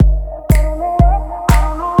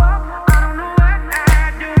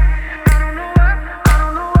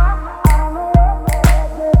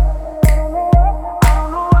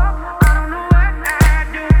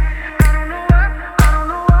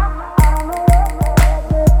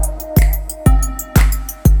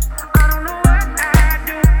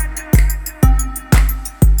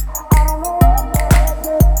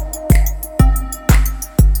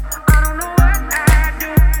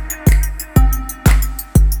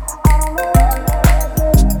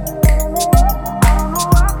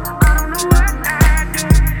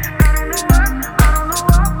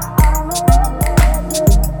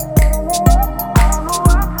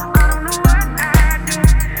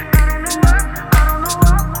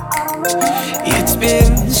It's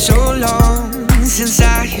been so long since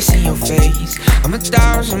I have seen your face. I'm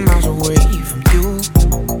 1,000 miles away from you.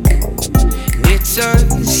 And it's a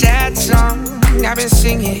sad song I've been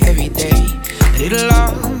singing every day, but it'll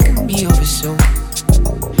all be over soon.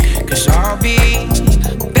 'Cause I'll be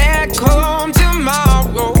back home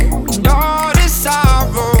tomorrow, and all the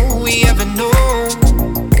sorrow we ever know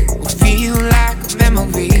will feel like a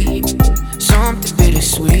memory, something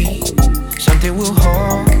bittersweet, something we'll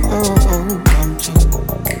hold on to.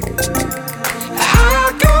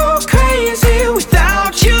 I go crazy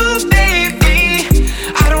without you, baby.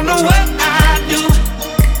 I don't know what I'd do,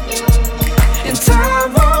 and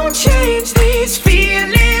time won't change these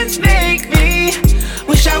feelings. Make me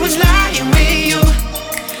wish I was lying with you.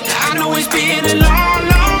 I know it's been a long,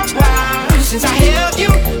 long while since I held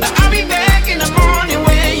you, but I'll be back in the morning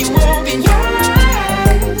when you open your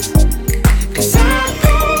eyes. 'Cause I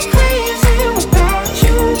go crazy without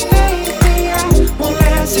you, baby. I won't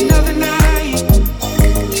last another night.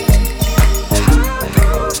 I go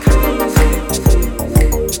crazy,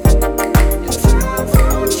 and time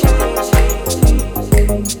won't change.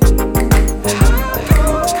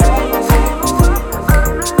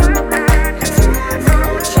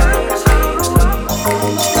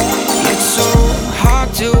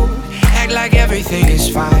 Like everything is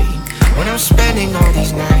fine when I'm spending all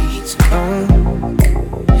these nights alone.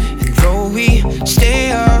 And though we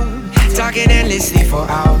stay up talking endlessly for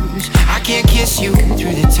hours, I can't kiss you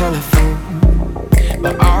through the telephone.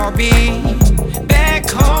 But I'll be back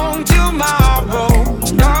home tomorrow,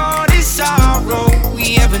 and all this sorrow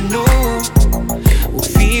we ever knew will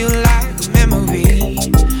feel like a memory,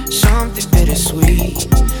 something bittersweet,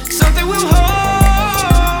 something we'll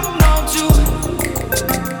hold on to.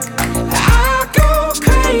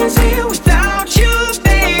 Without you,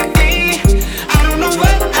 baby, I don't know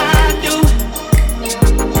what I'd do,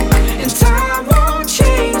 and time won't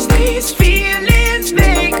change these feelings.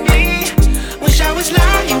 Make me wish I was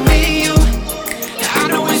lying with you. I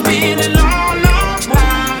know it's been a long, long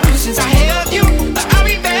while since I held you, but I'll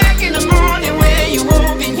be back in the morning when you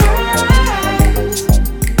open your eyes.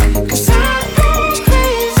 'Cause I go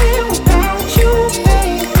crazy without you,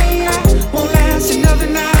 baby. I won't last another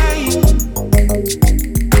night.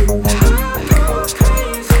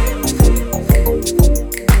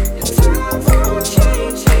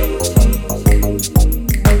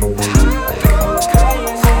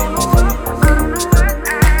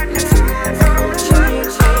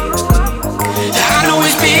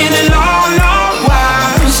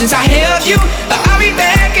 Since I held you, but I'll be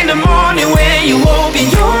back in the morning when you woke.